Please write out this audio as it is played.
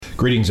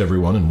Greetings,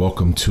 everyone, and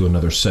welcome to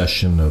another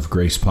session of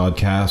Grace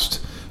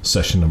Podcast,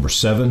 session number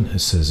 7.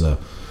 This is an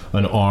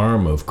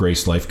arm of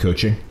Grace Life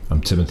Coaching.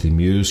 I'm Timothy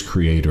Muse,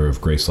 creator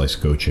of Grace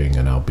Life Coaching,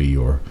 and I'll be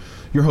your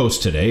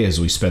host today as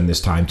we spend this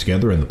time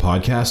together in the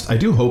podcast. I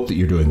do hope that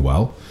you're doing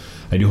well.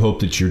 I do hope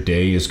that your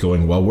day is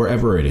going well,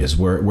 wherever it is,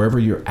 wherever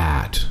you're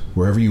at,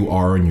 wherever you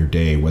are in your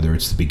day, whether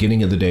it's the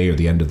beginning of the day or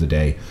the end of the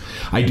day.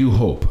 I do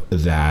hope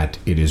that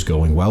it is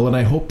going well, and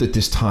I hope that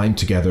this time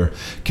together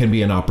can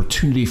be an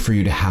opportunity for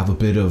you to have a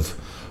bit of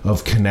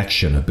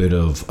connection, a bit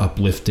of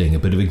uplifting, a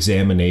bit of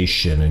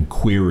examination and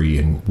query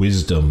and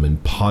wisdom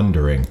and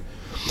pondering.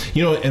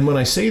 You know, and when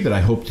I say that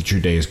I hope that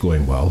your day is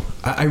going well,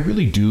 I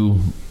really do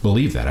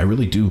believe that. I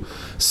really do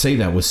say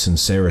that with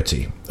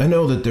sincerity. I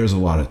know that there's a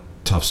lot of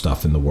tough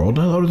stuff in the world.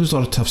 I know there's a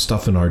lot of tough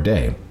stuff in our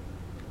day.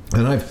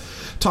 And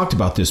I've talked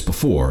about this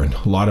before, and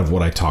a lot of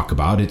what I talk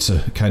about, it's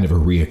a kind of a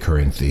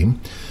reoccurring theme.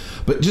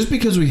 But just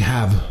because we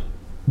have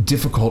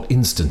difficult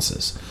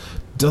instances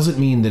doesn't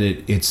mean that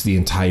it's the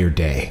entire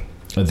day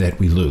that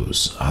we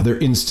lose. There are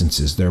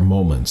instances, there are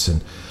moments,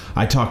 and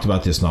I talked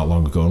about this not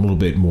long ago, a little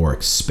bit more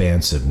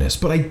expansiveness,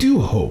 but I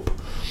do hope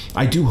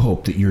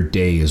that your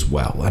day is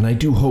well, and I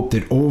do hope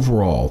that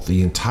overall,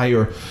 the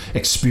entire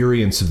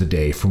experience of the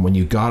day, from when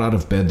you got out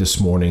of bed this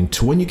morning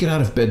to when you get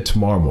out of bed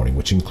tomorrow morning,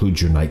 which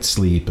includes your night's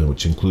sleep and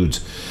which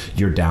includes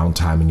your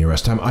downtime and your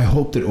rest time, I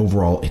hope that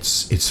overall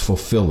it's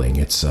fulfilling.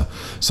 It's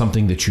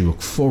something that you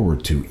look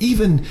forward to,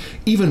 even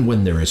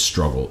when there is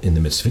struggle in the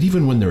midst of it,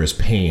 even when there is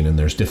pain and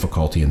there's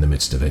difficulty in the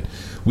midst of it.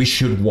 We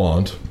should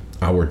want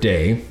our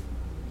day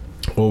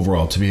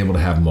overall to be able to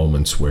have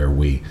moments where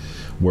we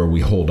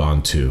hold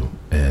on to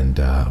and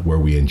where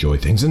we enjoy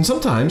things. And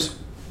sometimes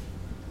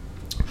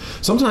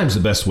the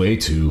best way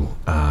to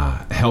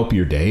help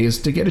your day is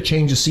to get a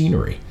change of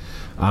scenery,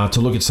 to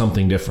look at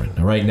something different.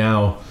 Right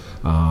now,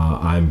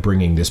 I'm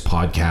bringing this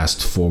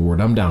podcast forward.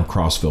 I'm down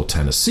Crossville,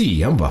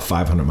 Tennessee. I'm about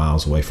 500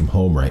 miles away from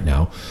home right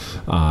now,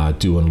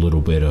 doing a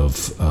little bit of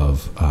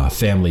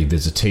family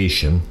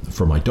visitation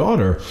for my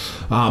daughter.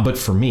 But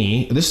for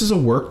me, this is a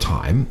work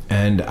time,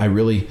 and I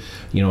really,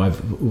 I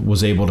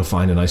was able to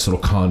find a nice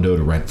little condo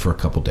to rent for a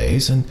couple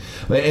days, and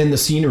the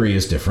scenery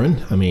is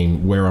different. I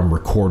mean, where I'm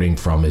recording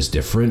from is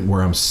different.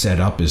 Where I'm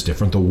set up is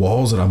different. The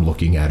walls that I'm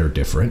looking at are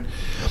different,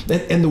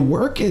 and the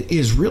work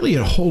is really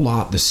a whole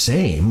lot the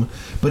same,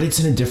 but it's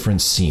in a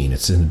different scene.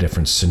 It's in a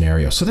different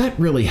scenario. So that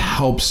really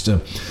helps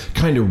to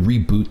kind of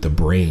reboot the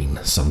brain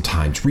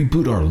sometimes,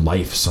 reboot our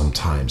life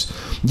sometimes.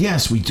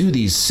 Yes, we do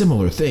these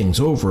similar things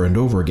over and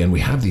over again.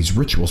 We have these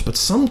rituals, but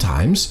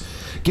sometimes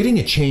getting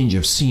a change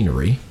of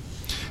scenery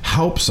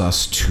helps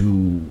us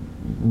to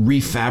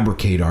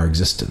refabricate our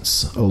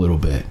existence a little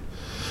bit.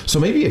 So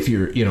maybe if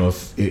you're,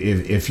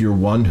 if you're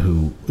one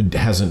who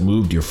hasn't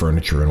moved your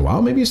furniture in a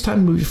while, maybe it's time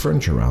to move your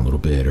furniture around a little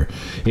bit. Or,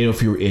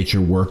 if you're at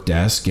your work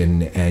desk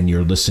and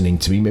you're listening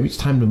to me, maybe it's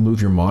time to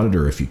move your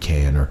monitor if you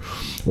can,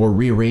 or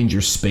rearrange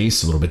your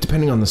space a little bit,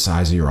 depending on the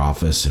size of your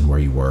office and where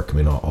you work. I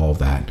mean, all of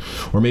that.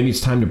 Or maybe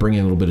it's time to bring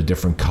in a little bit of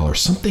different color,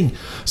 something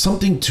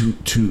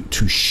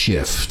to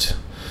shift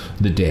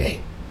the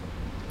day.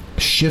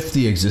 Shift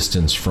the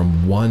existence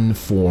from one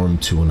form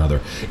to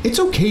another. It's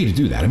okay to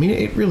do that. I mean,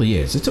 it really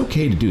is. It's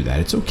okay to do that.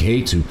 It's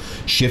okay to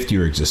shift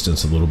your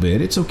existence a little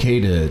bit. It's okay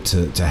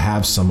to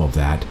have some of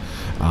that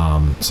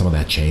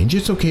change.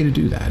 It's okay to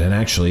do that. And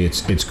actually,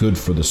 it's good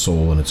for the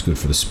soul, and it's good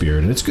for the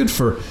spirit, and it's good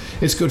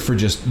for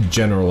just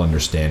general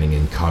understanding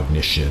and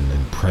cognition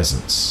and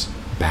presence,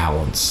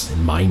 balance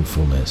and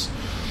mindfulness.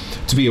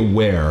 To be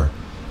aware.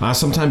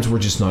 Sometimes we're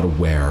just not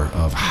aware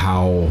of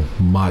how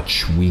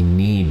much we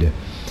need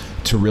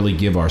to really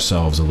give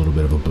ourselves a little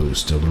bit of a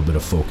boost, a little bit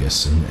of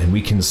focus. And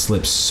we can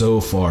slip so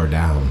far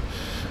down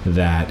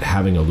that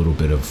having a little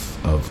bit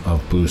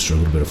of boost or a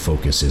little bit of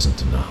focus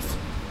isn't enough.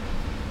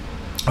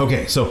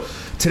 Okay, so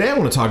today I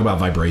want to talk about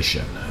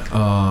vibration.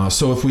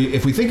 So if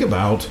we think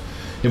about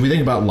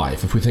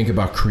life, if we think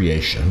about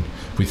creation,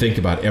 if we think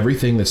about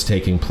everything that's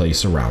taking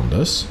place around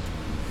us,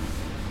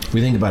 so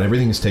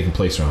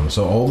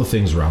all the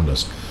things around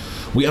us,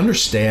 we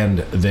understand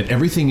that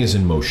everything is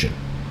in motion.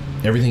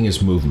 Everything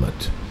is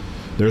movement.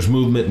 There's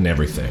movement in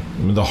everything. I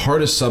mean, the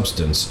hardest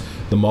substance,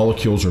 the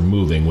molecules are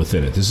moving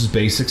within it. This is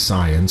basic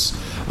science.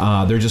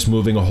 They're just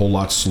moving a whole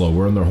lot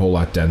slower, and they're a whole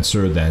lot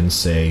denser than,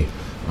 say,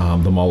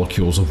 the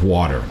molecules of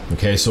water.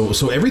 Okay,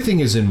 so everything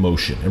is in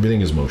motion.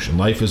 Everything is motion.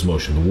 Life is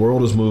motion. The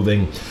world is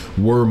moving.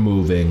 We're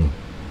moving.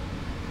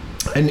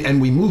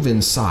 And we move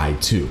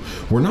inside too.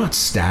 We're not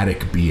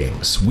static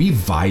beings. We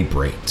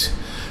vibrate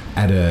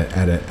at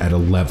a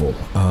level.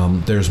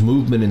 There's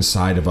movement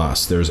inside of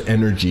us. There's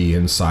energy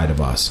inside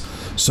of us.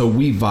 So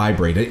we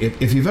vibrate.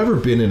 If you've ever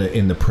been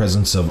in the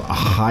presence of a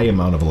high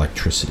amount of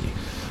electricity,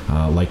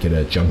 like at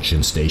a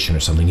junction station or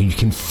something, you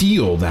can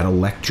feel that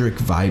electric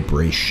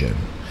vibration.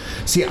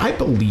 See, I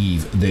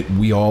believe that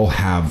we all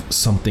have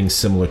something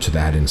similar to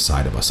that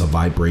inside of us, a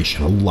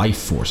vibration, a life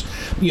force.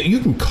 You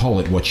can call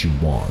it what you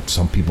want.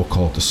 Some people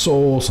call it the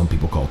soul, some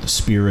people call it the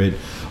spirit,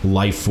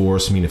 life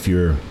force. I mean, if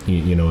you're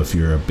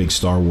a big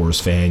Star Wars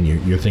fan,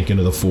 you're thinking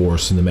of the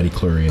Force and the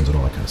midichlorians and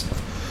all that kind of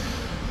stuff.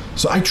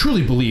 So I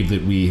truly believe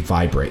that we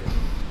vibrate.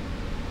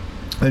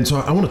 And so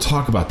I want to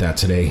talk about that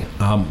today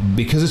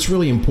because it's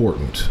really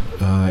important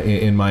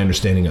in my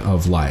understanding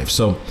of life.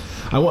 So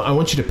I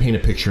want you to paint a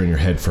picture in your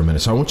head for a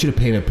minute. So I want you to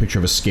paint a picture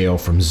of a scale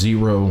from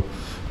 0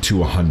 to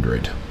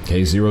 100.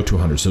 Okay, 0 to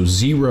 100. So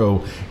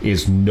 0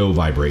 is no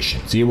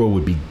vibration. 0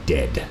 would be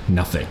dead,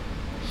 nothing.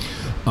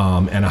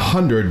 And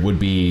 100 would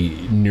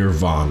be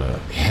nirvana,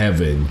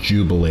 heaven,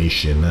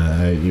 jubilation,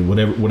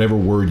 whatever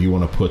word you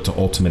want to put to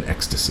ultimate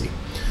ecstasy.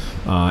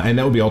 And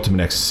that would be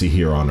ultimate ecstasy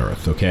here on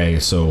earth, okay?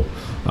 So,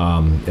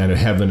 and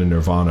heaven and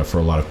nirvana for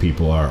a lot of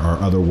people are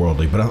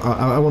otherworldly, but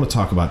I want to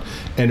talk about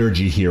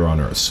energy here on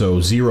earth.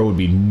 So 0 would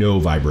be no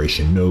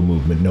vibration, no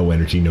movement, no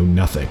energy, no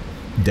nothing.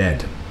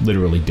 Dead,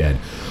 literally dead.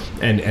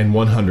 And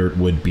 100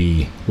 would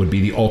be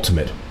the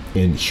ultimate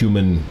in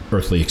human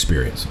earthly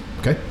experience,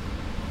 okay?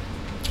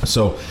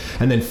 So,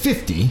 and then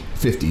 50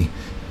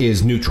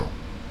 is neutral,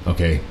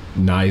 okay?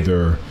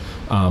 Neither...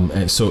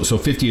 and so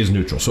 50 is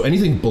neutral. So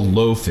anything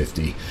below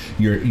 50,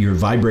 you're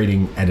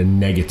vibrating at a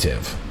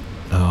negative.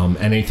 And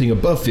anything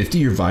above 50,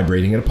 you're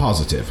vibrating at a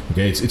positive.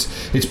 Okay,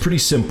 it's pretty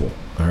simple.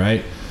 All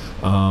right,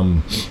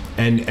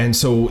 and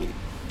so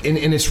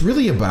it's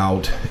really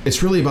about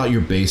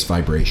your base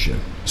vibration.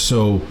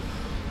 So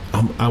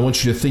I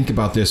want you to think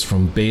about this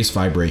from base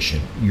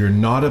vibration. You're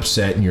not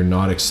upset and you're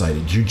not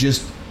excited.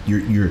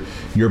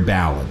 You're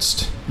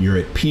balanced. You're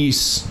at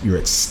peace. You're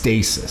at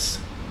stasis.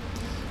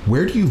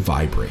 Where do you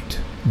vibrate?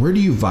 Where do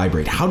you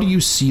vibrate? How do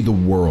you see the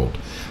world?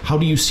 How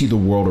do you see the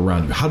world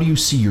around you? How do you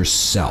see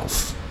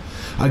yourself?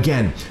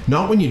 Again,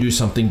 not when you do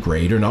something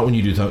great or not when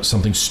you do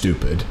something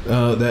stupid.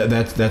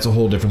 That's a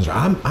whole different story.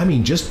 I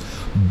mean, just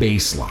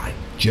baseline,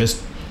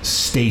 just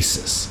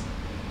stasis.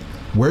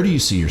 Where do you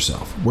see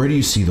yourself? Where do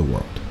you see the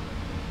world?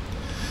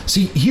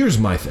 See, here's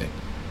my thing.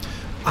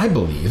 I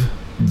believe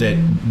that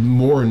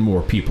more and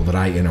more people that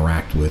I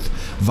interact with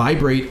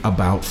vibrate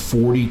about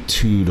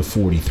 42 to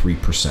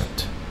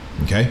 43%.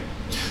 Okay?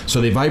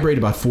 So they vibrate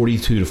about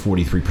 42 to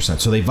 43%.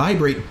 So they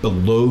vibrate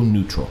below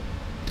neutral.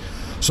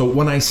 So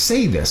when I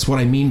say this, what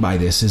I mean by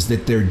this is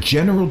that their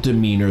general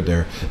demeanor,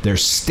 their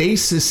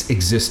stasis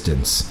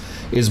existence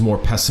is more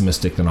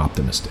pessimistic than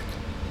optimistic.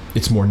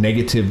 It's more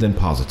negative than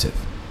positive.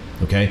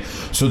 Okay?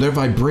 So their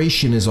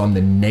vibration is on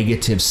the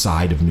negative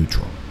side of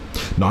neutral.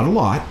 Not a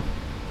lot,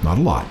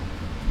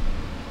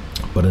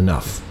 but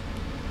enough.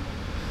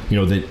 You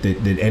know,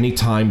 that any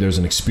time there's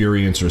an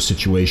experience or a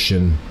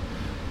situation,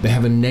 they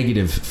have a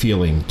negative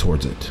feeling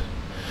towards it.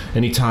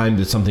 Anytime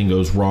that something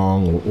goes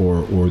wrong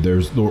or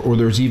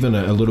there's even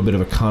a little bit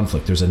of a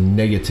conflict, there's a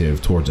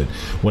negative towards it.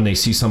 When they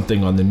see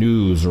something on the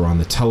news or on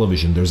the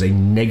television, there's a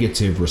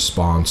negative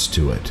response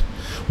to it.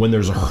 When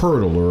there's a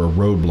hurdle or a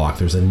roadblock,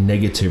 there's a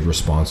negative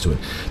response to it.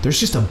 There's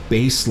just a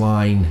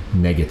baseline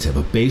negative,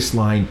 a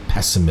baseline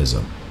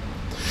pessimism.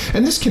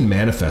 And this can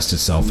manifest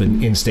itself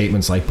in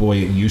statements like, boy,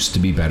 it used to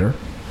be better.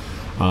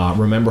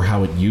 Remember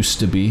how it used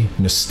to be.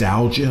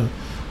 Nostalgia.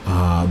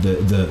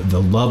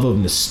 The love of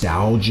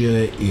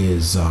nostalgia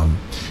is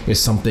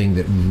something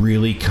that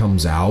really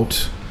comes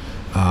out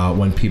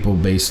when people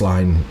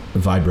baseline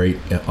vibrate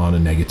on a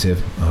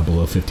negative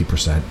below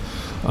 50%.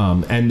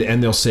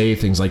 And they'll say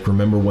things like,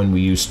 remember when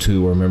we used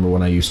to, or remember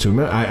when I used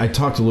to. I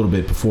talked a little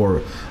bit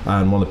before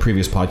on one of the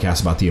previous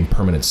podcasts about the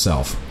impermanent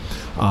self.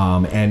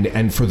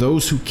 And for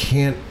those who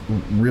can't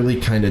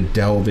really kind of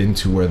delve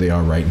into where they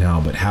are right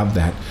now, but have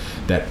that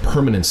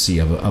permanency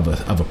of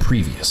a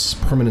previous.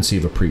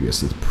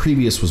 The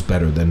previous was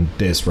better than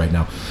this right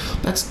now.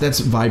 That's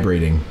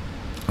vibrating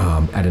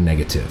at a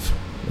negative.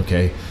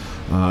 Okay,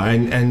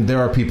 and there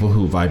are people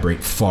who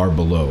vibrate far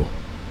below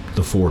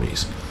the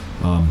 40s.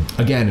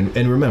 Again,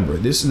 and remember,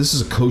 this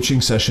is a coaching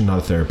session, not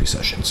a therapy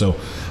session. So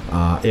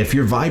if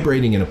you're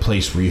vibrating in a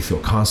place where you feel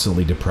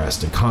constantly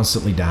depressed and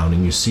constantly down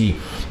and you see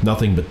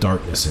nothing but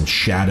darkness and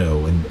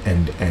shadow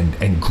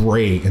and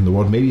gray in the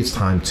world, maybe it's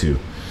time to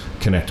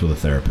connect with a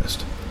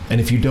therapist.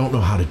 And if you don't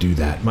know how to do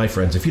that, my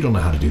friends, if you don't know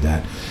how to do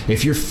that,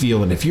 if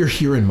you're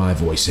hearing my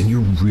voice and you're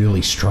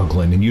really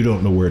struggling and you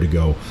don't know where to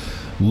go,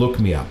 look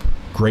me up.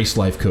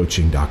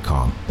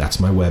 GRACELifeCoaching.com. That's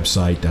my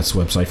website. That's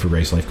the website for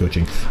Grace Life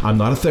Coaching. I'm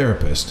not a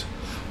therapist,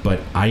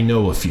 but I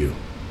know a few,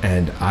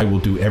 and I will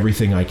do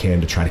everything I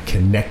can to try to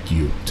connect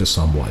you to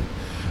someone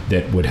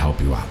that would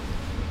help you out.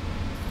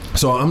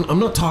 So I'm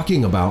not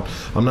talking about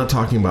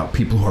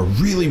people who are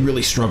really,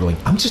 really struggling.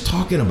 I'm just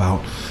talking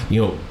about,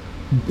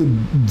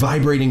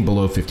 vibrating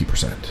below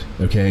 50%.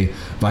 Okay,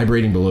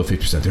 vibrating below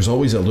 50%. There's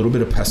always a little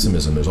bit of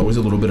pessimism. There's always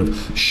a little bit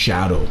of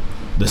shadow.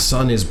 The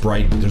sun is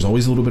bright, but there's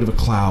always a little bit of a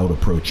cloud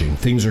approaching.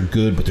 Things are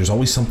good, but there's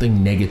always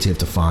something negative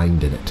to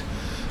find in it.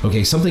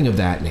 Okay, something of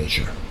that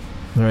nature.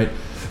 All right.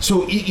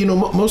 So,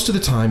 most of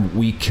the time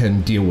we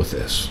can deal with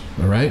this.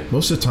 All right.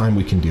 Most of the time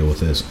we can deal with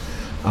this.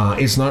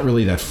 It's not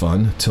really that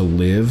fun to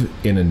live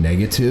in a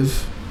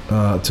negative,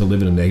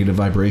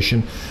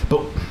 vibration,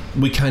 but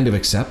we kind of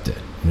accept it.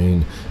 I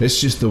mean,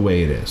 it's just the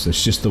way it is.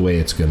 It's just the way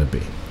it's going to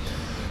be.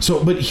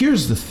 So, but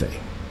here's the thing.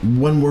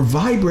 When we're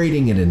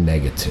vibrating in a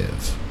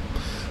negative,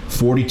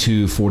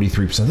 42,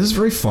 43%, this is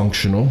very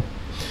functional.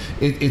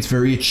 it's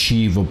very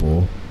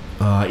achievable,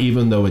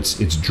 even though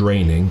it's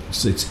draining.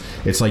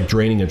 It's like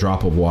draining a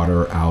drop of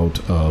water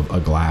out of a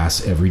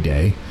glass every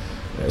day.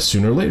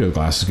 Sooner or later, the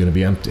glass is going to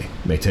be empty.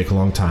 It may take a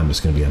long time, but it's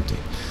going to be empty.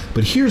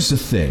 But here's the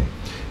thing.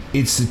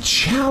 It's a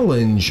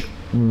challenge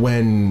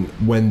when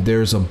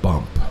there's a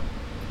bump,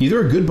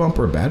 either a good bump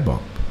or a bad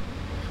bump.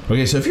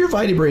 Okay, so if you're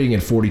vibrating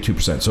at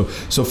 42%,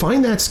 so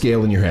find that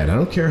scale in your head. I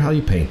don't care how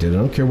you paint it. I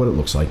don't care what it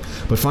looks like,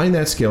 but find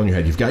that scale in your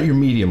head. You've got your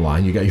medium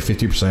line, you got your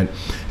 50%,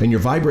 and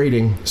you're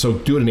vibrating. So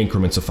do it in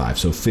increments of 5.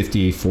 So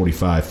 50,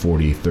 45,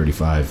 40,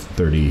 35,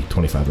 30,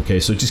 25. Okay,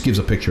 so it just gives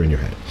a picture in your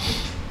head.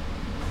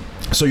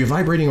 So you're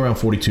vibrating around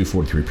 42,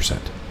 43%.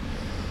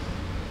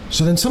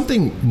 So then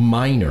something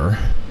minor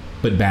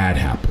but bad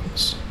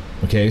happens.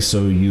 Okay,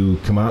 so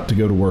you come out to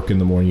go to work in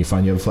the morning, you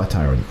find you have a flat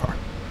tire on your car.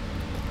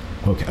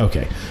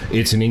 Okay.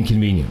 It's an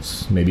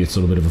inconvenience. Maybe it's a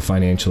little bit of a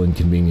financial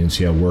inconvenience.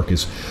 Yeah,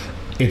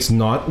 it's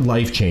not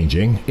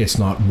life-changing. It's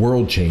not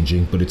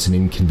world-changing, but it's an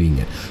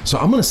inconvenience. So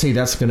I'm going to say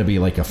that's going to be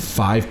like a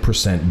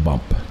 5%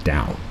 bump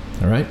down.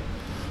 All right?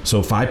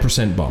 So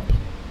 5% bump.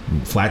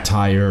 Flat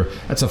tire,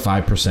 that's a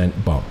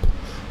 5% bump.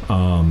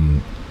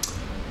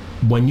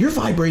 When you're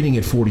vibrating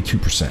at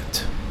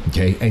 42%,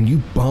 okay, and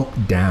you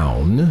bump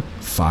down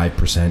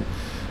 5%,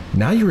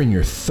 now you're in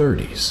your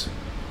 30s.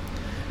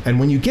 And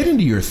when you get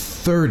into your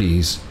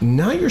 30s,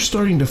 now you're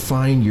starting to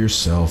find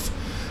yourself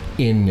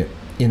in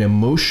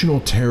emotional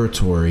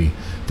territory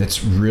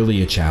that's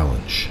really a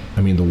challenge.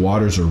 I mean, the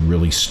waters are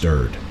really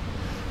stirred.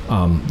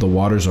 The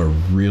waters are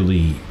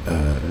really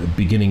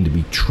beginning to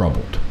be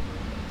troubled.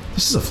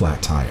 This is a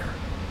flat tire.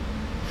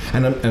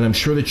 And I'm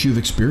sure that you've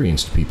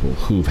experienced people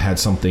who've had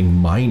something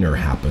minor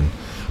happen,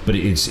 but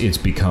it's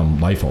become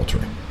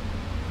life-altering.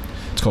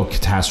 It's called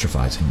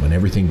catastrophizing, when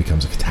everything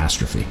becomes a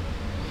catastrophe.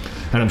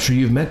 And I'm sure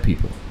you've met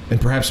people, and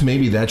perhaps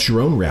maybe that's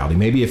your own reality.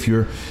 Maybe if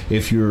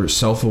you're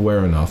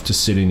self-aware enough to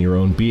sit in your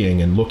own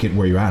being and look at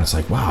where you're at, it's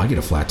like, wow, I get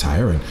a flat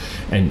tire,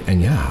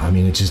 and yeah, I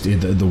mean,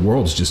 the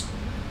world's just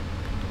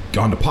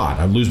gone to pot.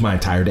 I lose my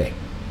entire day.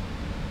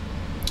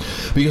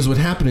 Because what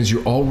happened is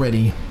you're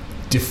already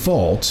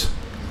default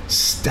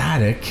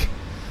static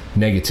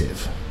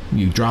negative.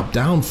 You drop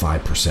down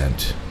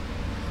 5%.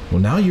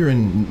 Well, now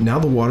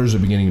the waters are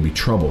beginning to be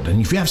troubled,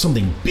 and if you have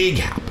something big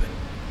happen,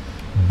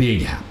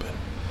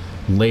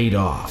 laid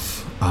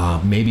off,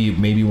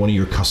 maybe one of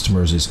your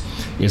customers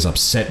is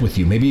upset with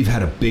you. Maybe you've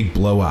had a big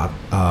blowout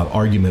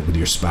argument with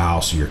your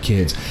spouse or your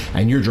kids,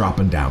 and you're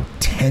dropping down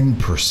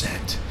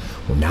 10%.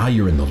 Well, now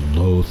you're in the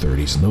low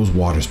 30s, and those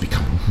waters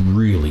become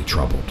really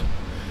troubled.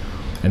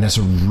 And that's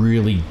a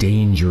really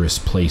dangerous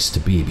place to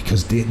be,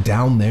 because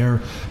down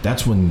there,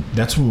 that's when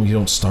we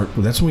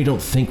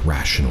don't think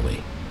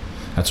rationally.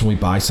 That's when we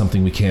buy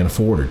something we can't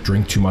afford, or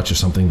drink too much of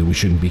something that we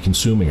shouldn't be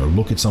consuming, or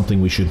look at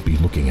something we shouldn't be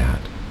looking at.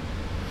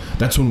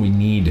 That's when we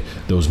need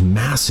those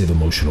massive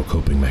emotional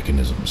coping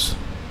mechanisms.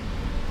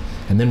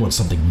 And then when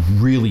something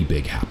really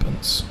big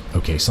happens,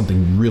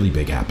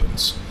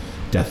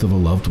 death of a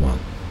loved one,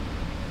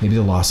 maybe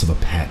the loss of a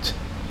pet,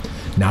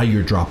 now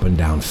you're dropping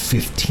down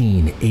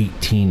 15,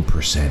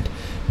 18%.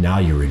 Now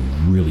you're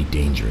in really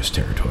dangerous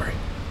territory.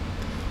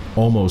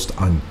 Almost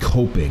on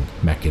coping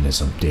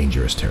mechanism,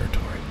 dangerous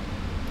territory.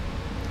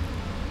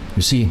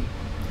 You see,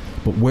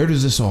 but where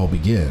does this all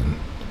begin?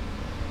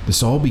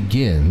 This all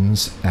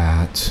begins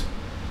at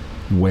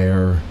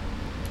where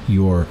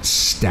your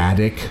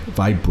static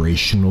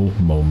vibrational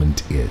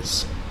moment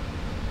is.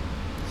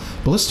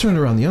 But let's turn it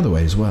around the other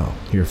way as well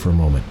here for a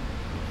moment.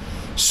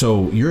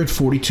 So you're at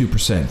 42%,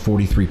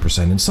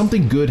 43%, and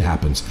something good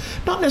happens.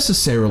 Not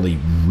necessarily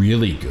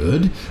really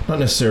good, not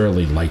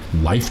necessarily like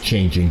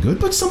life-changing good,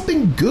 but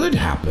something good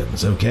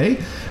happens,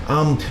 okay?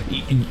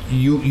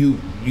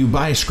 You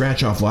buy a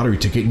scratch-off lottery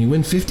ticket and you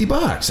win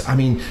 $50. I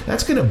mean,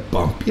 that's going to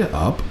bump you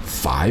up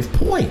 5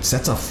 points.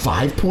 That's a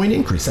 5-point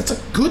increase. That's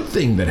a good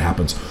thing that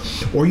happens.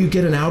 Or you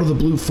get an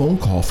out-of-the-blue phone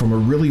call from a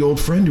really old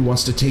friend who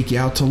wants to take you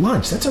out to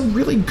lunch. That's a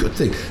really good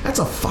thing. That's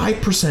a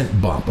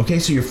 5% bump, okay?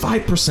 So you're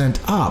 5%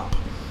 up,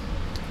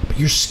 but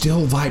you're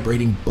still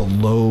vibrating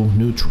below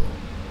neutral.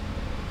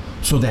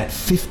 So that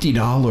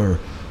 $50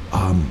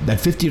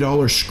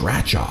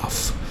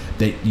 scratch-off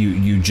that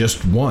you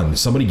just won.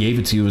 Somebody gave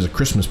it to you as a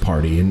Christmas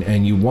party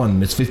and you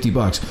won. It's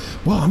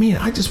 $50. Well, I mean,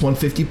 I just won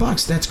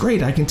 $50. That's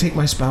great. I can take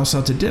my spouse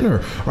out to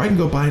dinner, or I can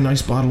go buy a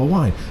nice bottle of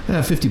wine.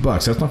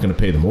 $50. That's not going to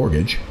pay the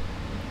mortgage.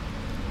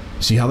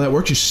 See how that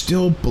works? You're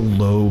still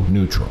below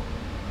neutral.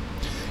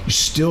 You're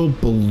still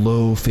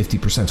below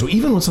 50%. So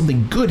even when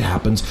something good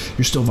happens,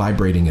 you're still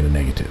vibrating at a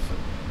negative.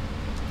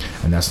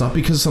 And that's not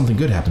because something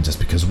good happens. That's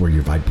because where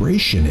your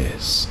vibration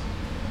is.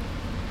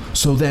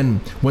 So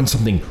then when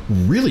something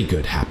really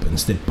good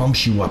happens that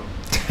bumps you up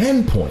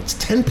 10 points,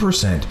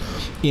 10%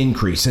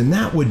 increase, and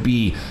that would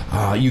be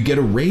you get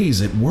a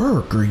raise at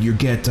work, or you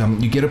get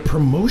a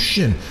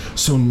promotion.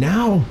 So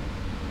now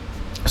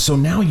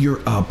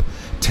you're up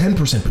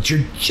 10%, but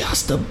you're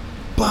just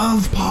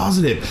above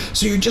positive.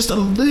 So you're just a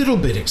little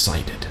bit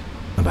excited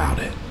about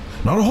it.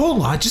 Not a whole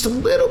lot, just a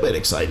little bit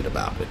excited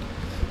about it,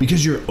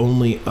 because you're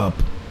only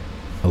up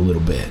a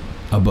little bit.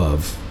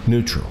 above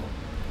neutral.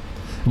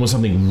 And when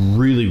something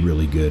really,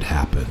 really good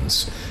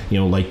happens,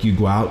 like you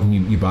go out and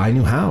you buy a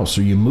new house,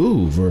 or you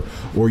move,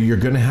 or you're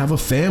going to have a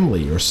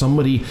family, or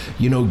somebody,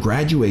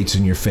 graduates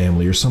in your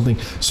family or something.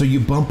 So you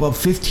bump up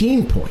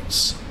 15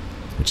 points,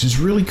 which is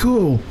really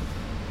cool.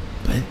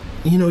 But,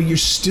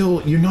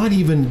 you're not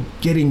even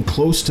getting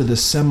close to the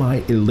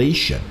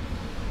semi-elation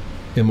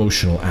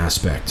emotional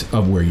aspect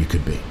of where you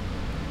could be.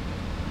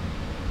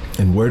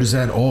 And where does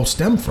that all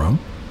stem from?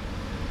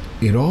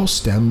 It all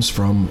stems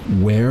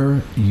from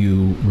where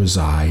you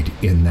reside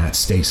in that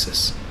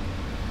stasis,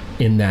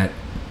 in that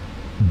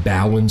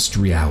balanced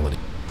reality.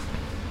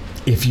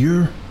 If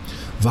you're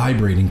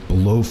vibrating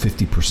below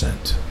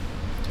 50%,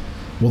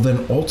 well,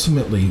 then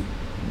ultimately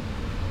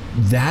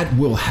that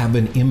will have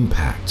an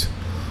impact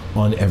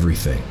on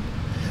everything.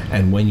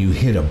 And when you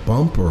hit a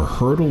bump or a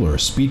hurdle or a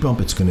speed bump,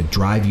 it's going to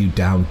drive you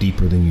down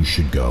deeper than you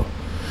should go.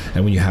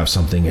 And when you have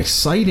something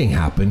exciting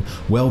happen,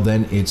 well,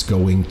 then it's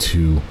going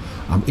to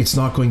it's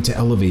not going to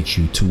elevate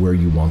you to where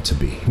you want to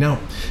be. Now,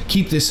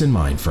 keep this in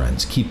mind,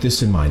 friends. Keep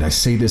this in mind. I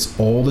say this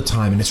all the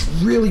time, and it's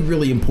really,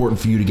 really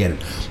important for you to get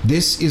it.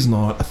 This is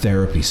not a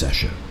therapy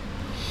session,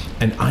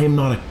 and I'm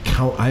not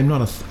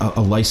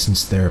a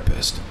licensed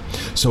therapist.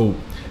 So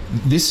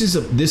this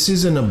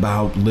isn't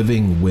about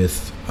living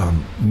with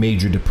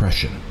major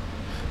depression.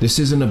 This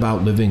isn't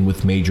about living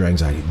with major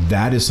anxiety.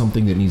 That is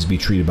something that needs to be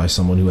treated by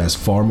someone who has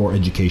far more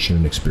education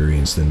and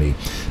experience than me.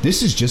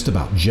 This is just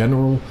about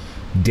general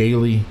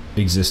daily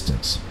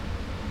existence.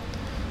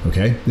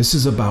 Okay? This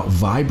is about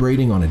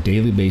vibrating on a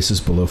daily basis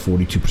below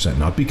 42%.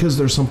 Not because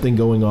there's something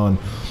going on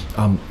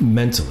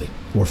mentally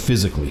or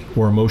physically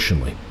or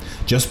emotionally.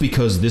 Just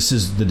because this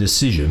is the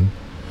decision,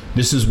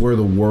 this is where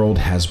the world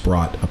has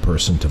brought a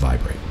person to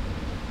vibrate.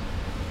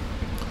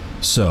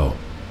 So,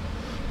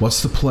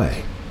 what's the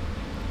play?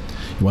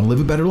 You want to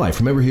live a better life.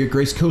 Remember, here at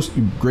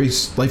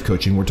Grace Life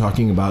Coaching, we're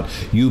talking about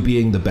you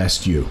being the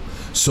best you.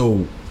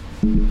 So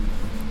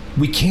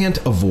we can't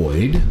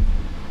avoid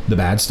the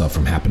bad stuff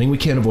from happening. We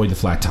can't avoid the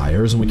flat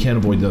tires, and we can't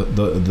avoid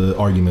the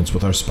arguments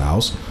with our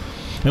spouse.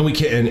 And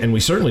we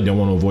certainly don't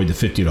want to avoid the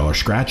 $50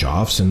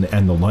 scratch-offs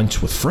and the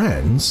lunch with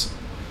friends.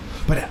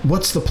 But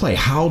what's the play?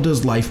 How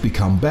does life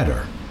become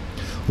better?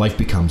 Life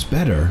becomes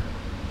better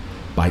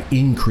by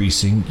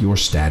increasing your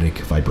static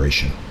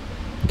vibration.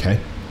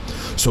 Okay?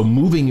 So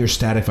moving your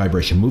static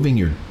vibration, moving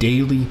your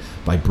daily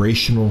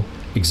vibrational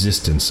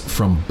existence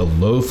from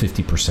below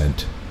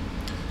 50%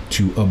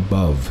 to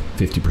above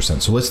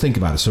 50%. So let's think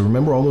about it. So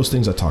remember all those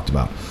things I talked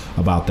about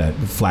that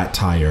flat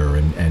tire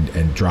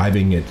and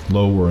driving it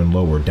lower and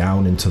lower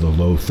down into the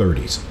low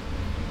 30s.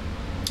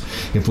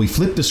 If we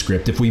flip the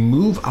script, if we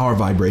move our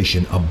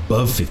vibration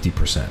above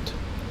 50%,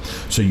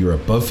 so you're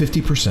above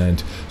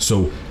 50%,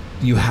 so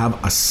you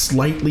have a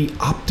slightly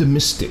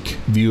optimistic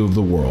view of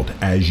the world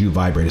as you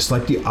vibrate, a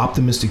slightly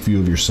optimistic view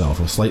of yourself,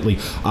 a slightly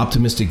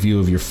optimistic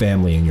view of your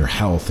family and your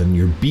health and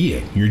your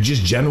being, your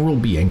just general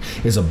being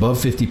is above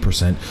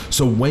 50%.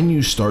 So when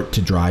you start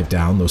to drive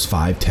down those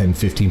 5, 10,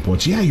 15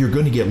 points, yeah, you're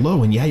going to get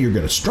low and yeah, you're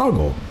going to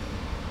struggle,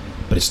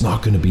 but it's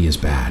not going to be as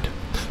bad.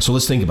 So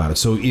let's think about it.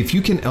 So if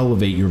you can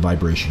elevate your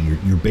vibration,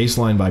 your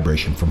baseline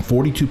vibration from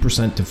 42%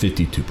 to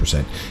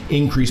 52%,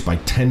 increase by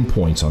 10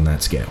 points on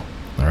that scale.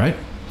 All right?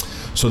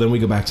 So then we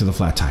go back to the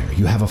flat tire.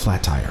 You have a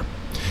flat tire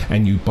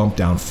and you bump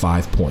down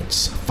 5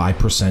 points,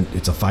 5%.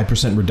 It's a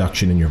 5%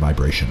 reduction in your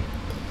vibration.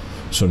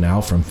 So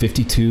now from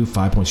 52,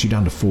 5 points, you're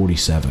down to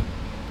 47.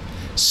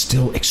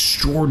 Still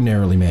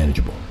extraordinarily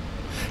manageable.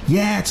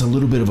 Yeah, it's a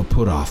little bit of a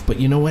put off, but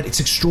you know what? It's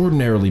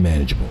extraordinarily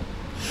manageable.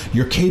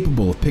 You're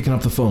capable of picking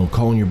up the phone,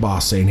 calling your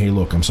boss, saying, hey,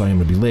 look, I'm sorry I'm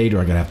going to be late, or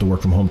I got to have to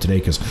work from home today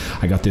because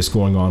I got this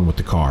going on with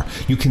the car.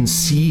 You can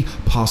see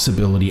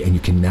possibility and you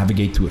can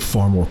navigate through it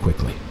far more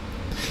quickly.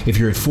 If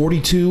you're at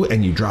 42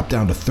 and you drop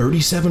down to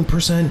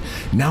 37%,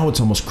 now it's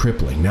almost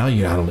crippling. Now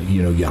you don't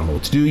know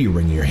what to do. You're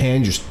wringing your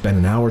hands. You spend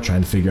an hour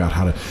trying to figure out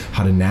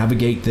how to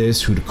navigate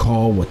this, who to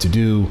call, what to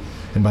do.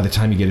 And by the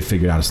time you get it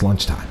figured out, it's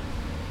lunchtime.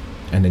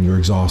 And then you're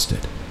exhausted.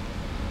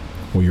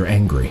 Or you're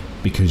angry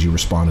because you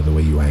responded the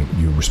way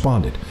you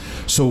responded.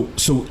 So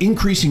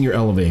increasing your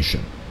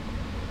elevation,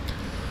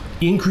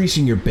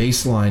 increasing your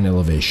baseline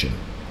elevation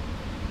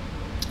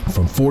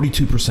from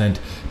 42%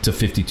 to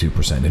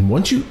 52%. And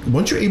once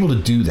you're able to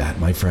do that,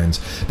 my friends,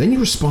 then you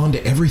respond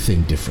to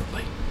everything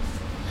differently.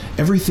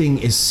 Everything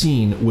is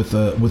seen with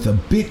a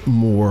bit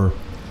more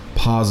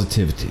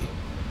positivity,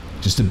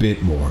 just a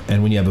bit more.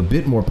 And when you have a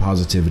bit more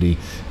positivity,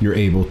 you're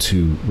able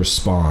to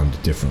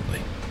respond differently.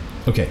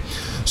 Okay,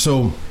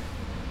 so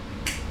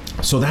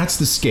that's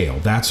the scale.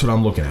 That's what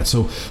I'm looking at.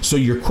 So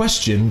your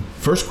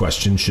first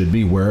question should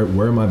be, where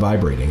am I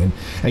vibrating?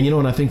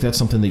 And I think that's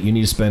something that you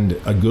need to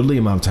spend a goodly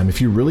amount of time. If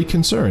you're really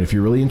concerned, if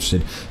you're really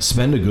interested,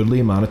 spend a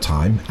goodly amount of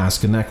time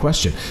asking that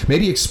question.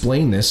 Maybe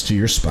explain this to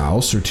your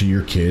spouse or to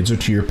your kids or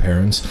to your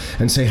parents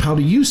and say, how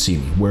do you see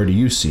me? Where do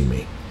you see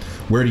me?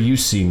 Where do you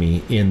see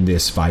me in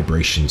this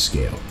vibration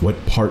scale?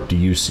 What part do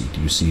you see?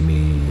 Do you see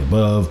me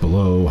above,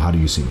 below? How do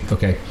you see me?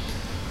 Okay.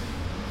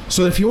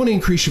 So if you want to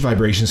increase your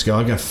vibration scale,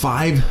 I've got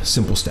 5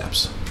 simple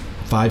steps.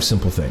 5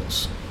 simple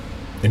things.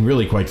 And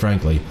really, quite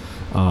frankly,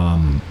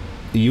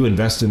 you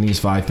invest in these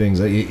 5 things.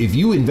 If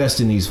you invest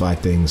in these 5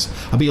 things,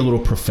 I'll be a little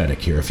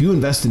prophetic here. If you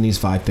invest in these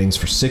 5 things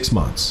for 6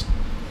 months,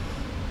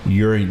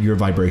 your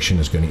vibration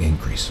is going to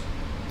increase.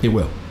 It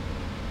will.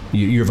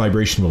 Your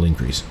vibration will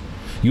increase.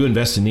 You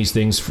invest in these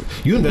things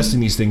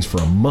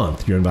for a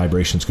month, your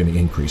vibration is going to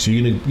increase. So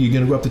you're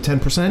going to go up to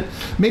 10%,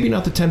 maybe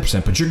not the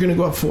 10%, but you're going to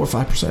go up 4 or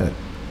 5%.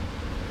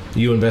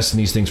 You invest in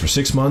these things for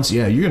 6 months,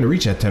 yeah, you're going to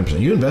reach that 10%.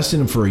 You invest in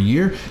them for a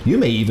year, you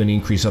may even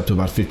increase up to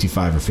about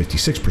 55 or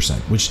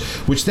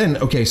 56%. Which then,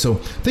 okay, so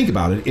think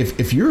about it.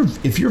 If you're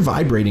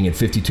vibrating at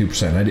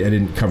 52%, I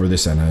didn't cover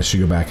this, and I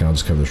should go back and I'll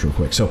just cover this real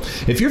quick. So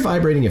if you're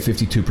vibrating at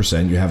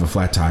 52%, you have a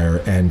flat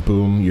tire, and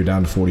boom, you're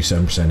down to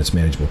 47%. It's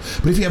manageable.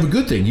 But if you have a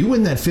good thing, you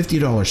win that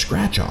 $50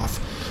 scratch off.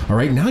 All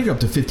right, now you're up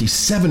to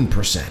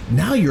 57%.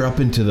 Now you're up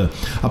into the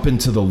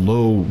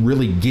low,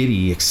 really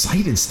giddy,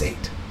 excited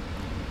state.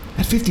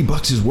 That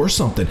 $50 is worth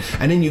something.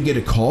 And then you get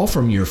a call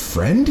from your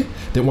friend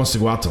that wants to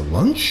go out to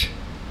lunch,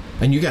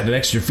 and you got an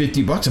extra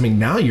 $50. I mean,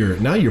 now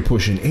you're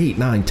pushing 8,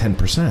 9,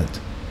 10%.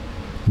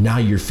 Now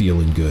you're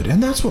feeling good.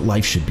 And that's what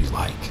life should be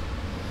like.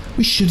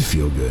 We should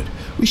feel good.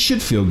 We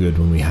should feel good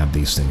when we have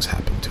these things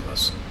happen to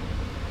us.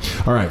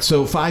 All right,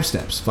 so 5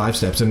 steps.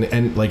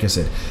 And like I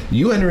said,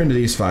 you enter into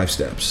these 5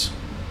 steps.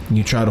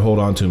 You try to hold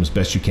on to them as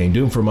best you can.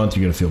 Do them for a month,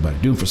 you're going to feel better.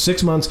 Do them for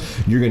 6 months,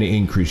 you're going to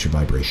increase your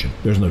vibration.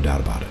 There's no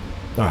doubt about it.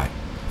 All right.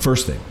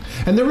 First thing,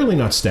 and they're really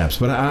not steps,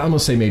 but I'm going to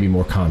say maybe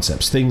more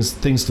concepts,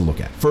 things to look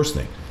at. First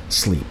thing,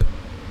 sleep.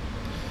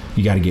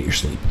 You got to get your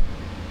sleep.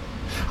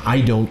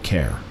 I don't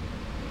care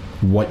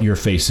what you're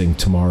facing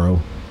tomorrow.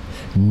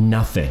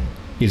 Nothing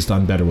is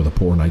done better with a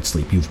poor night's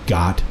sleep. You've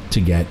got to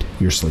get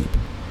your sleep.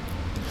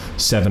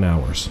 7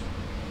 hours.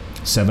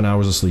 7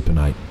 hours of sleep a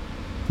night,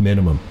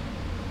 minimum.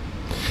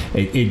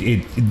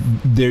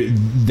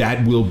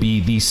 That will be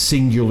the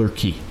singular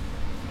key.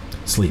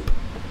 Sleep.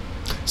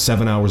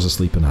 7 hours of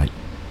sleep a night.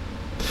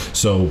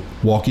 So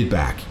walk it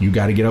back. You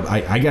got to get up.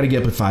 I got to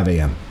get up at 5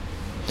 a.m.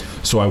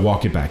 So I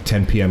walk it back.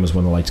 10 p.m. is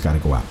when the lights got to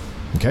go out.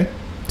 Okay?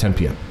 10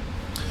 p.m.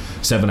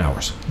 7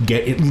 hours.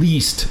 Get at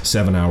least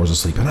 7 hours of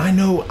sleep. And I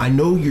know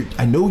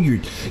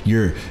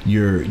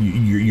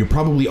you're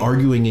probably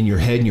arguing in your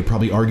head, and you're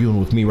probably arguing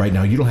with me right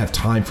now. You don't have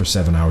time for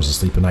 7 hours of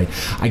sleep a night.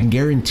 I can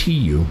guarantee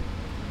you,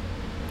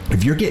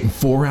 if you're getting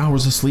 4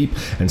 hours of sleep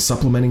and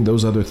supplementing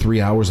those other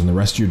 3 hours and the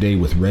rest of your day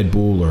with Red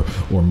Bull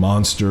or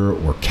Monster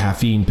or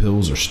caffeine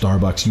pills or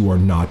Starbucks, you are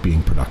not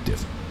being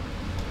productive.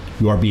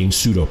 You are being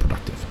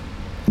pseudo-productive.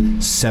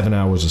 7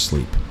 hours of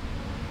sleep.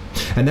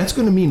 And that's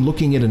going to mean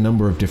looking at a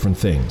number of different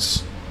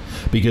things,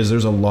 because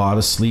there's a lot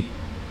of sleep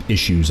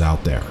issues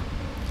out there.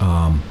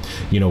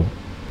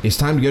 It's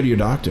time to go to your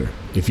doctor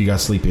if you got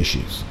sleep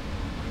issues.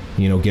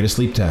 Get a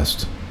sleep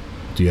test.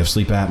 Do you have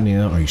sleep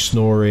apnea? Are you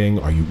snoring?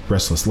 Are you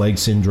restless leg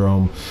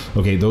syndrome?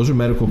 Okay, those are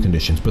medical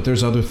conditions, but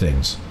there's other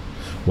things.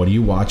 What do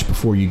you watch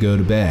before you go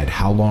to bed?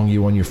 How long are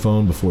you on your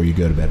phone before you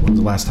go to bed? When's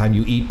the last time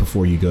you eat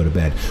before you go to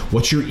bed?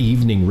 What's your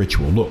evening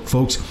ritual? Look,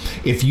 folks,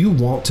 if you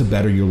want to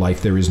better your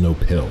life, there is no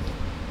pill.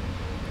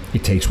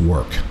 It takes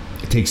work.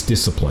 It takes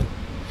discipline.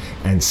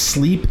 And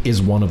sleep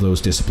is one of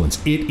those disciplines.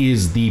 It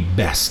is the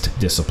best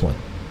discipline.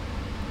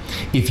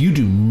 If you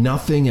do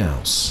nothing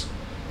else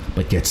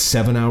but get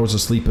 7 hours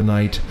of sleep a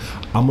night,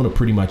 I'm going to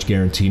pretty much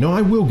guarantee,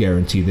 I will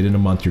guarantee that in a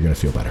month you're going to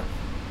feel better.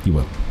 You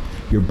will.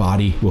 Your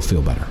body will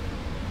feel better.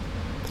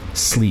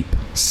 Sleep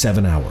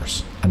 7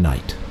 hours a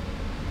night,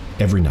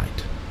 every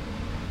night.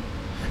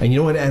 And you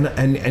know what?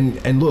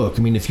 And look,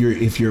 I mean, if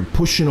you're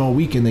pushing all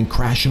week and then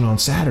crashing on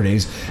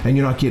Saturdays, and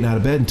you're not getting out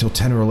of bed until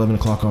 10 or 11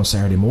 o'clock on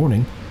Saturday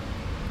morning,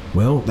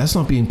 well, that's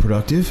not being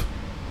productive.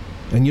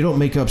 And you don't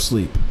make up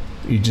sleep.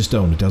 You just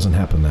don't. It doesn't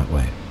happen that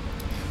way.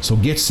 So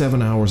get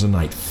 7 hours a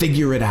night.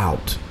 Figure it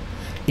out.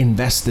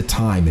 Invest the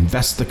time.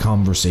 Invest the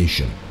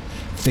conversation.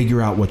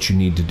 Figure out what you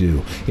need to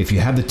do. If you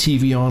have the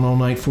TV on all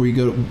night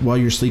while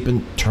you're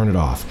sleeping, turn it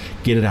off.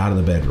 Get it out of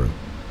the bedroom.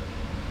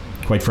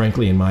 Quite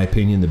frankly, in my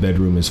opinion, the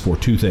bedroom is for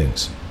 2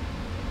 things.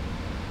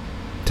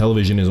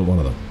 Television isn't one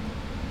of them.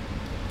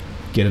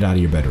 Get it out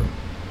of your bedroom.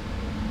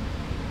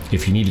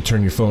 If you need to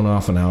turn your phone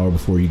off an hour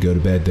before you go to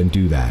bed, then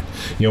do that.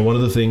 One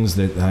of the things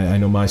that I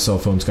know my cell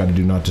phone's got to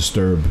do not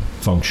disturb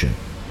function.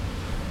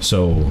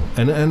 So,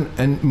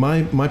 and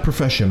my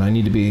profession, I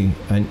need to be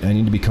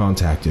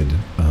contacted.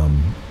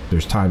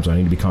 There's times I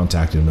need to be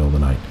contacted in the middle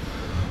of the night.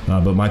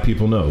 But my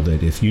people know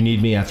that if you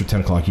need me after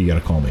 10 o'clock, you got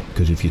to call me.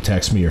 Because if you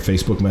text me or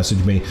Facebook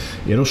message me,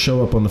 it'll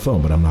show up on the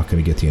phone, but I'm not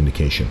going to get the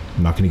indication.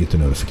 I'm not going to get the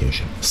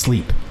notification.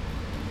 Sleep.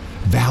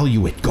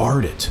 Value it.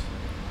 Guard it.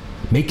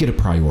 Make it a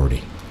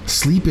priority.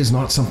 Sleep is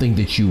not something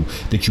that you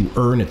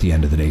earn at the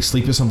end of the day.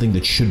 Sleep is something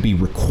that should be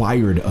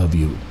required of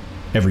you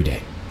every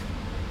day.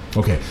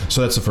 Okay,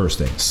 so that's the first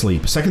thing,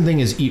 sleep. Second thing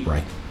is eat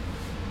right.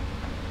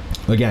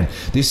 Again,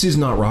 this is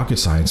not rocket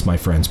science, my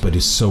friends, but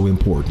it's so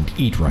important.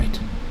 Eat right.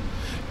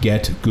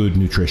 Get good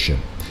nutrition.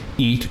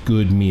 Eat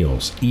good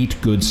meals. Eat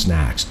good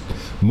snacks.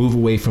 Move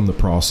away from the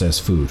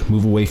processed food.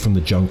 Move away from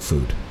the junk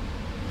food.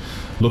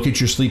 Look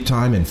at your sleep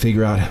time and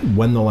figure out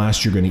when the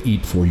last you're going to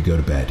eat before you go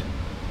to bed.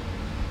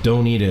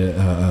 Don't eat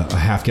a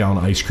half gallon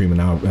of ice cream an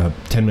hour,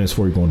 10 minutes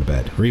before you're going to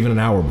bed, or even an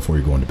hour before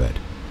you're going to bed.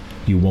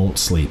 You won't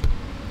sleep.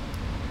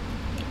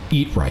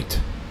 Eat right.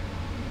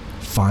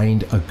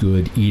 Find a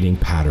good eating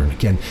pattern.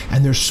 Again,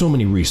 and there's so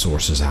many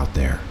resources out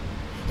there.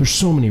 There's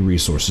so many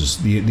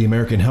resources. The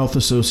American Health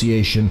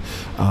Association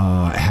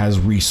has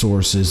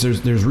resources.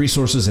 There's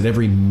resources at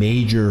every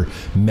major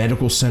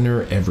medical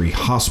center, every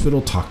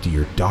hospital. Talk to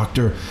your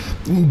doctor.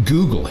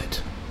 Google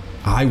it.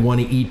 I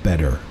want to eat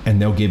better.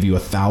 And they'll give you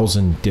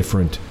 1,000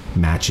 different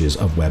matches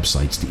of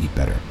websites to eat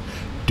better.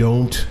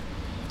 Don't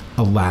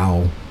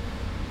allow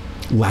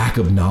lack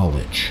of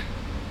knowledge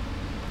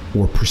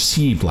or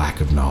perceived lack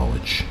of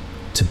knowledge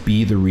to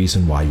be the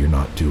reason why you're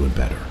not doing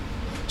better.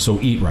 So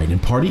eat right.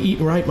 And part of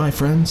eating right, my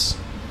friends,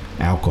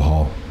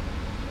 alcohol.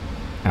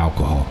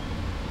 Alcohol.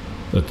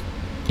 Look,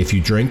 if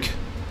you drink,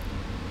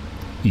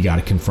 you got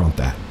to confront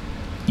that,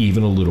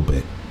 even a little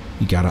bit.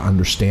 You got to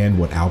understand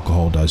what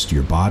alcohol does to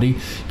your body.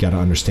 You got to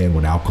understand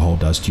what alcohol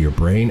does to your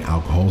brain.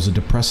 Alcohol is a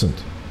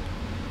depressant.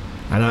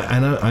 And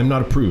I'm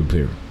not approved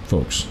here,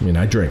 folks. I mean,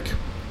 I drink.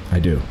 I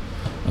do.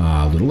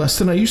 A little less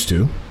than I used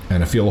to,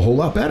 and I feel a whole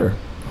lot better.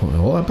 A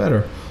whole lot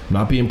better. I'm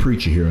not being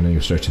preachy here in any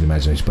stretch of the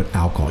imagination, but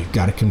alcohol, you've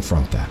got to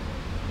confront that.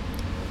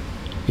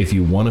 If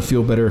you want to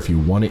feel better, if you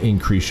want to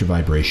increase your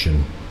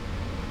vibration,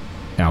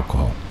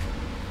 alcohol.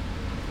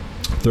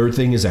 Third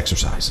thing is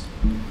exercise.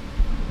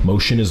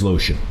 Motion is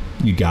lotion.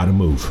 You got to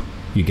move.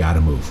 You got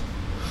to move.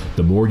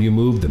 The more you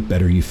move, the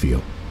better you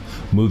feel.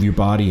 Move your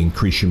body,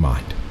 increase your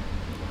mind.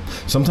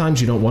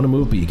 Sometimes you don't want to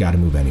move, but you got to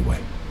move anyway.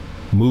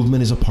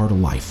 Movement is a part of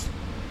life.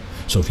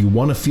 So if you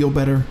want to feel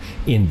better,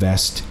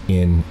 invest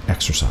in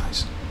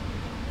exercise.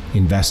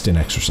 Invest in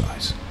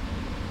exercise.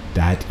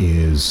 That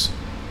is,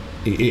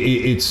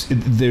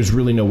 there's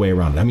really no way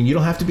around it. I mean, you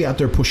don't have to be out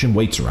there pushing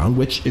weights around,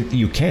 which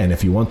you can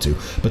if you want to,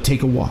 but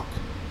take a walk.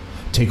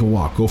 Take a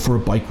walk. Go for a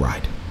bike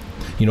ride.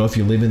 You know, if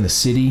you live in the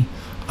city,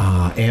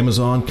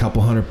 Amazon,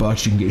 couple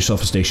 $100, you can get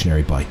yourself a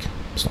stationary bike.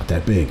 It's not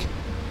that big.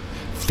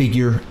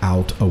 Figure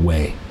out a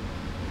way.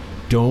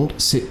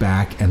 Don't sit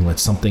back and let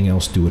something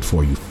else do it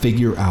for you.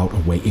 Figure out a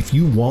way. If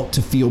you want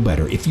to feel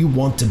better, if you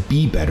want to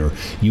be better,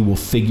 you will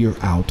figure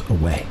out a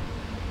way.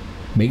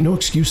 Make no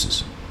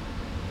excuses.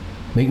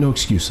 Make no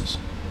excuses.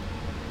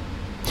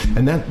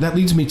 And that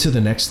leads me to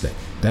the next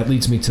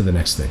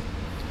thing.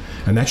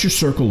 And that's your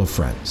circle of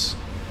friends.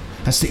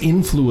 That's the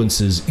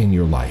influences in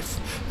your life.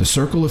 The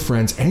circle of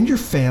friends and your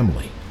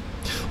family.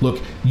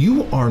 Look,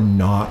 you are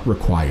not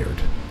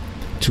required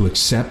to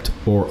accept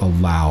or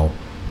allow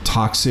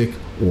toxic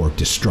or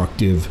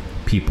destructive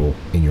people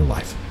in your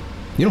life.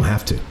 You don't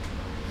have to.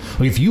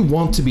 Like, if you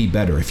want to be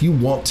better, if you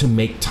want to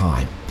make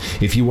time,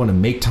 if you want to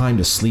make time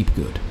to sleep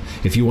good,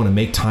 if you want to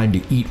make time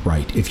to eat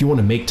right, if you want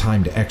to make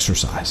time to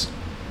exercise,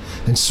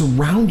 then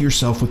surround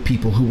yourself with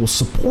people who will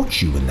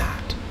support you in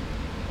that.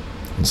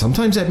 And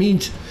sometimes that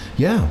means,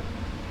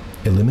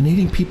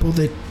 eliminating people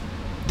that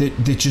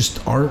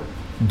just aren't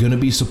going to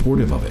be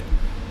supportive of it.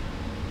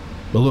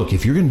 But look,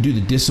 if you're going to do the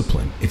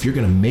discipline, if you're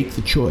going to make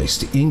the choice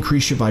to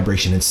increase your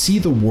vibration and see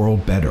the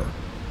world better,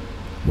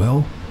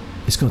 well,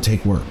 it's going to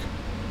take work.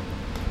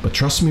 But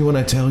trust me when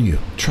I tell you,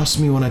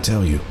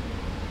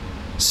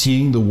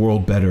 seeing the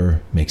world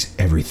better makes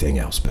everything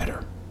else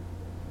better.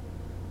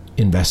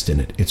 Invest in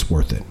it. It's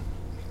worth it.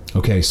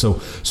 Okay, so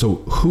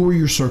who are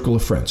your circle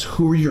of friends?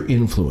 Who are your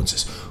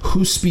influences?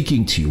 Who's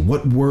speaking to you?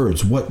 What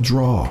words? What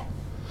draw?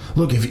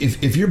 Look,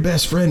 if your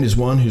best friend is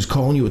one who's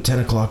calling you at 10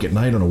 o'clock at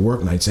night on a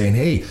work night saying,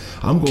 hey,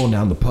 I'm going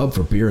down the pub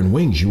for beer and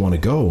wings, you want to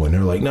go? And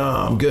they're like, no,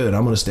 I'm good,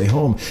 I'm going to stay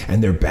home.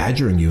 And they're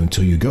badgering you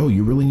until you go.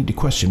 You really need to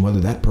question whether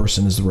that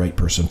person is the right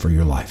person for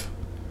your life.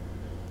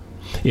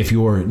 If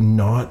you're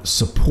not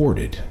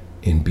supported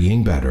in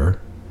being better,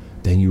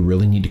 then you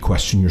really need to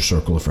question your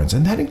circle of friends.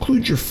 And that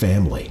includes your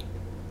family.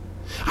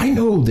 I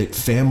know that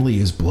family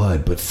is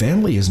blood, but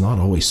family is not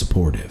always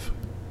supportive.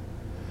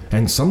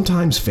 And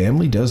sometimes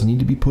family does need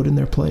to be put in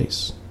their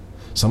place.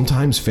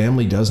 Sometimes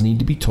family does need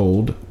to be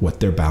told what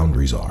their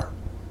boundaries are.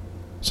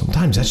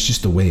 Sometimes that's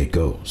just the way it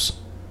goes.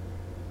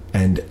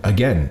 And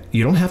again,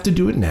 you don't have to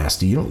do it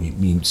nasty. You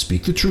mean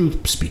speak the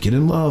truth, speak it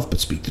in love, but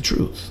speak the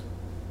truth.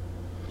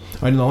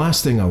 All right, and the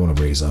last thing I want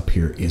to raise up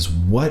here is,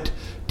 what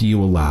do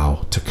you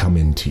allow to come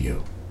into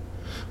you?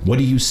 What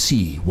do you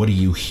see? What do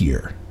you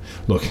hear?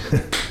 Look,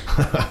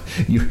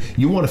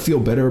 you want to feel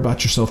better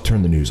about yourself,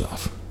 turn the news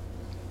off.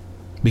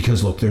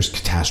 Because look, there's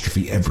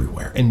catastrophe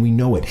everywhere, and we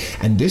know it.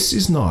 And this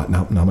is not,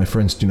 now my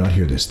friends, do not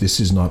hear this. This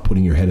is not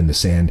putting your head in the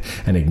sand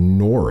and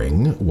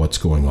ignoring what's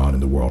going on in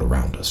the world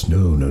around us.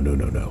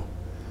 No.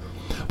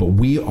 But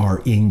we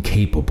are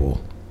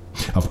incapable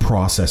of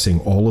processing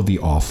all of the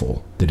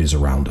awful that is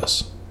around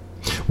us.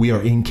 We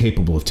are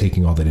incapable of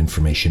taking all that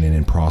information in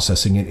and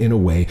processing it in a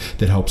way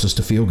that helps us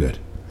to feel good.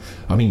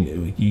 I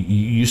mean,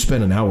 you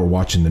spend an hour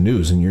watching the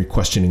news and you're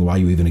questioning why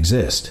you even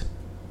exist.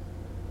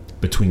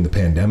 between the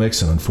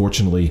pandemics and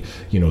unfortunately,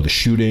 the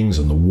shootings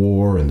and the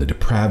war and the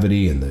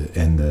depravity and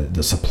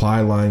the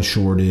supply line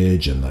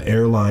shortage and the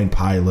airline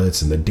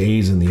pilots and the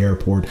days in the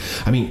airport.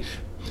 I mean,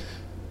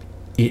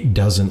 it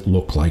doesn't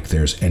look like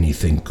there's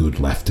anything good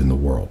left in the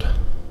world,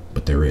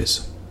 but there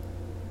is.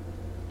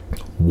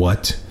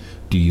 What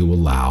do you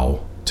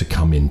allow to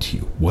come into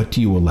you? What do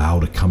you allow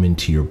to come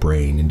into your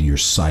brain, into your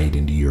sight,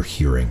 into your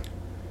hearing?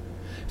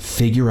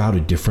 Figure out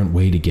a different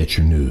way to get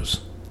your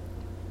news.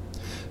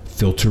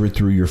 Filter it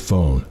through your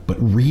phone,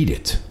 but read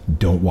it.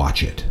 Don't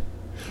watch it.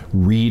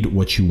 Read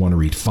what you want to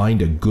read.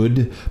 Find a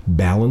good,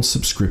 balanced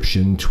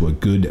subscription to a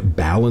good,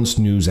 balanced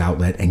news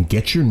outlet and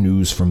get your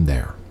news from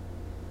there.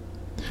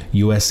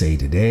 USA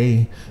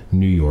Today,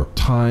 New York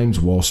Times,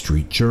 Wall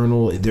Street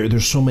Journal.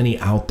 There's so many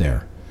out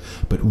there.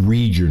 But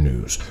read your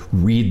news.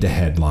 Read the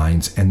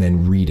headlines and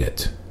then read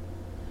it.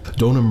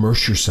 Don't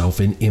immerse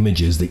yourself in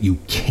images that you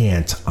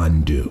can't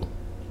undo.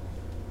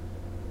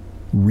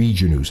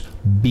 Read your news.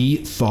 Be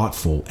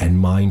thoughtful and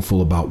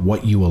mindful about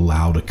what you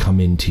allow to come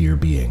into your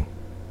being.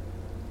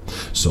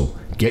 So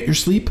get your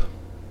sleep,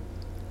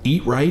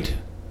 eat right,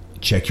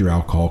 check your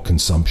alcohol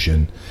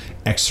consumption,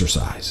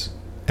 exercise.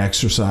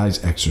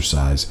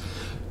 Exercise.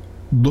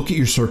 Look at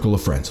your circle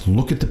of friends.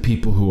 Look at the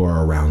people who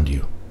are around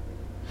you.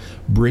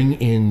 Bring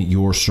in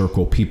your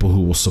circle people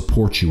who will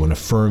support you and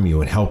affirm you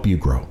and help you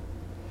grow.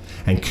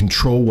 And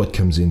control what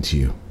comes into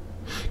you.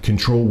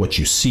 Control what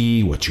you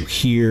see, what you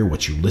hear,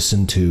 what you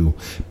listen to.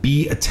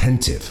 Be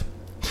attentive.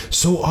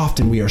 So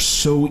often we are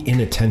so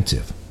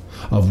inattentive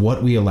of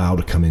what we allow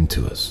to come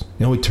into us.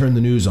 We turn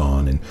the news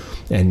on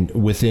and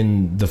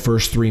within the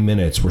first 3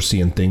 minutes, we're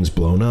seeing things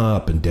blown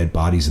up and dead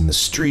bodies in the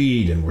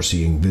street, and we're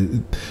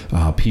seeing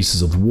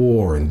pieces of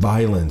war and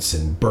violence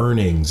and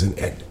burnings.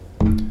 And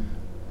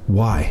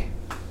why?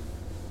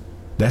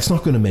 That's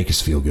not going to make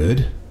us feel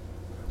good.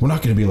 We're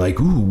not going to be like,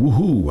 ooh,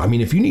 woohoo. I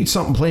mean, if you need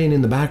something playing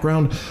in the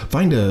background,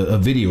 find a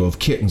video of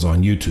kittens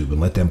on YouTube and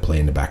let them play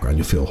in the background.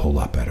 You'll feel a whole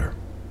lot better.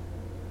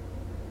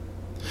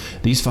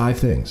 These 5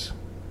 things,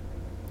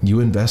 you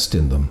invest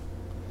in them,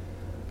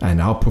 and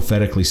I'll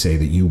prophetically say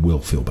that you will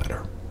feel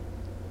better.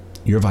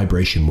 Your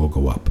vibration will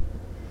go up.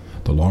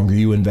 The longer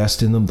you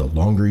invest in them, the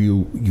longer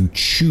you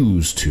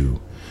choose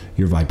to,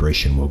 your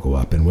vibration will go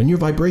up. And when your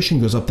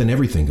vibration goes up, then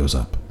everything goes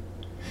up.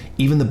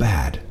 Even the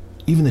bad,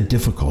 even the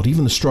difficult,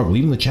 even the struggle,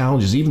 even the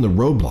challenges, even the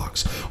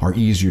roadblocks are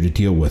easier to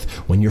deal with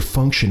when you're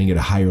functioning at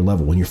a higher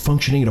level, when you're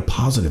functioning at a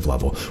positive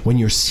level, when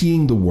you're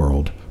seeing the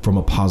world from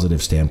a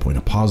positive standpoint,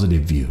 a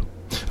positive view.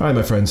 All right,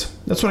 my friends,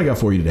 that's what I got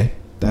for you today.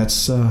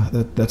 That's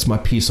my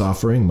peace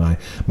offering,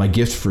 my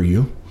gift for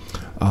you.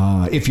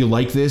 If you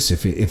like this,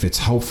 if it's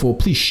helpful,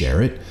 please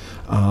share it.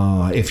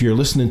 If you're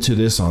listening to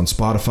this on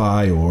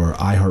Spotify or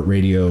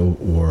iHeartRadio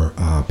or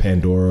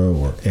Pandora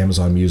or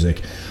Amazon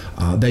Music,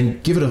 then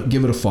give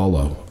it a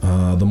follow.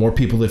 The more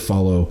people that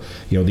follow,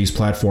 these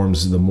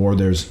platforms, the more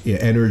there's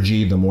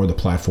energy, the more the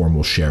platform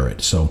will share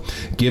it. So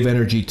give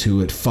energy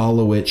to it,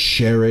 follow it,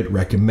 share it,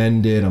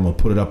 recommend it. I'm gonna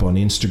put it up on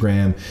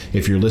Instagram.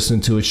 If you're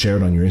listening to it, share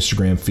it on your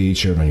Instagram feed,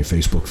 share it on your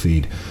Facebook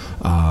feed.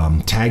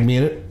 Tag me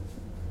in it.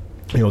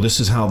 This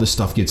is how this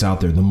stuff gets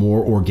out there. The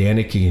more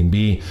organic it can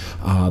be,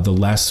 the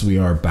less we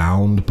are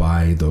bound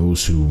by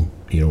those who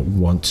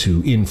want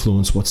to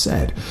influence what's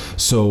said.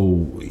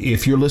 So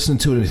if you're listening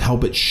to it,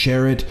 help it,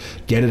 share it,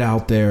 get it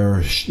out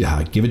there,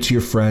 give it to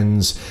your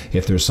friends.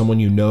 If there's someone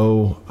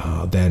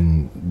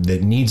then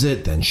that needs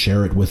it, then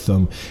share it with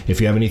them. If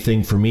you have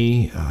anything for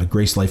me,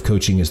 Grace Life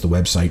Coaching is the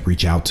website.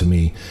 Reach out to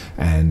me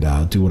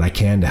and do what I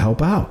can to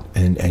help out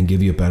and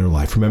give you a better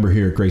life. Remember,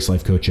 here at Grace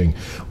Life Coaching,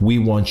 we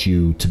want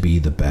you to be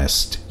the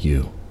best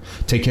you.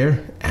 Take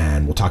care,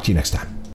 and we'll talk to you next time.